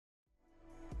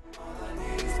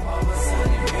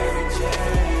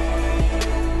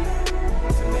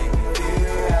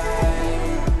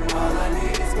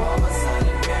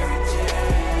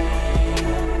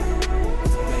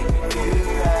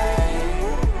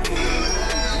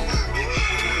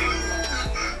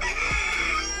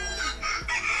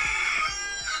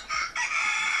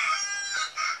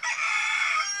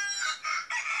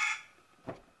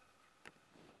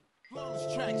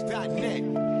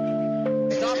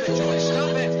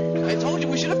Stop it. I told you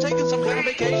we should have taken some kind of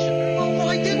vacation. Well,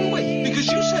 why didn't we? Because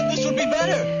you said this would be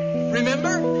better.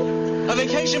 Remember? A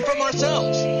vacation from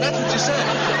ourselves. That's what you said.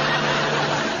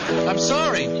 I'm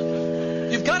sorry.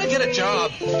 You've got to get a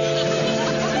job.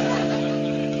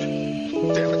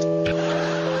 Damn it.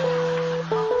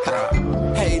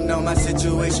 Hating on my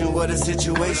situation, what a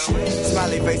situation.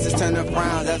 Smiley faces turn to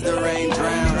frowns as the rain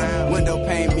drowns. Window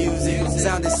pane music,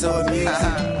 sounded so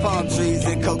amusing. Palm trees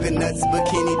and coconuts,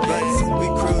 bikini butts. We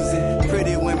cruising,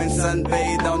 pretty women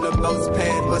sunbathed on the boat's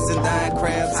pad. Bustin' dying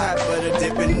crabs, hot butter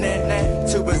dipping that.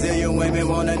 Two Brazilian women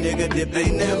want a nigga dip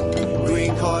in them.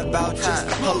 Green card vouchers,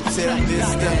 hotel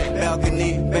vista,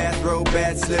 balcony, bathrobe,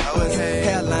 bad slippers.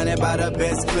 Hairlining by the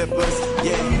best clippers.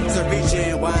 Yeah, so reach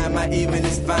in, wine, my evening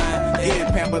is fine.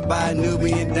 Getting pampered by a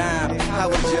Nubian dime. How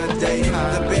was your day?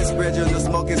 The best bridges of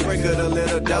smoking, sprinkled a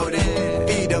little dough.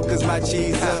 Feed up cause my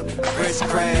cheese up, fresh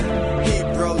crab,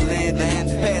 Hebrew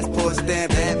landing, passport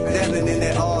stamp, dabbling in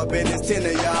that all business, 10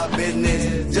 of y'all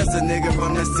business. Just a nigga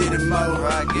from the city mode,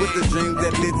 with the dreams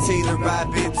at 15 to ride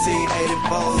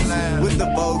 1584. With the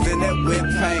bows and that whip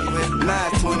paint,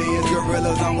 920 is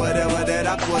gorillas on whatever that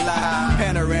I pull out.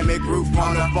 Panoramic roof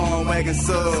on a phone wagon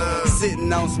sub,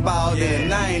 sitting on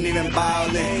Spalding, I ain't even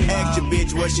ballin'. Ask your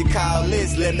bitch what she call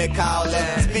this, let me call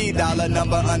it. Speed dollar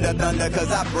number under thunder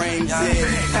cause I bring it. You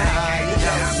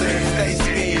know, Serg, stay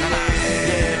scheming.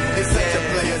 Yeah, it's such a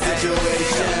player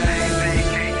situation.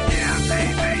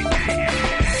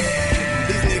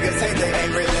 These niggas hate they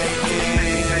ain't related.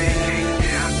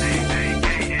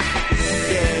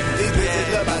 Yeah, these bitches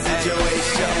love my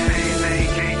situation.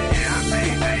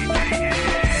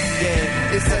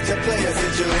 Yeah, it's such a player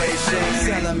situation.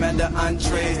 Salamander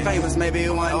entrees, famous maybe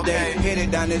one day.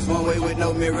 Headed down this one way with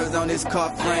no mirrors on this car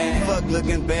frame. Fuck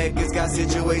looking back, it's got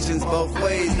situations both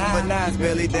ways. But now it's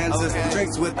belly dancers,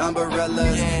 drinks with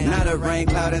umbrellas. Not a rain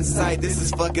cloud in sight, this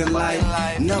is fucking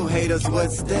life. No haters,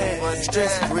 what's that?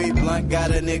 Stress free blunt,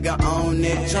 got a nigga on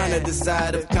it. Trying to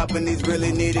decide if companies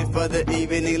really need it for the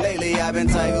evening. Lately I've been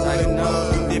tight with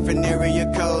no different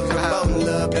area codes. Promoting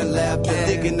love and laughter,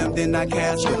 digging them then I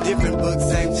capture. Different books,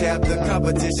 same chapter,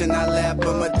 competition I laugh.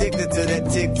 I'm addicted to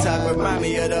that TikTok, remind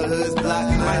me of the hood's block.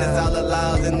 Minus all the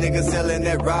laws and niggas selling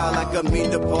that raw like a meat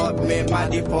department. My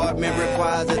department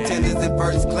requires attendance in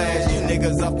first class. You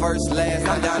niggas are first last.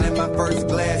 I'm down in my first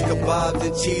glass, kebabs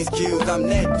and cheese cubes. I'm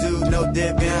that dude, no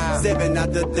dipping. 7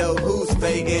 out the door, who's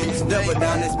faking? Double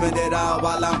down and spend it all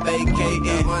while I'm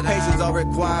vacating. Patience are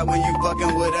required when you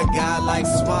fucking with a guy like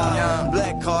Swab.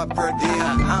 Black card per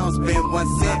diem, I don't spend 1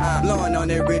 cent. Blowing on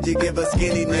that Reggie, give a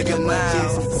skinny nigga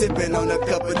munchies. Sipping on a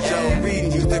cup of Joe,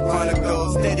 reading Houston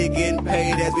Chronicles. Steady getting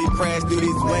paid as we crash through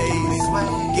these waves.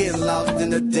 Getting lost in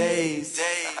the days.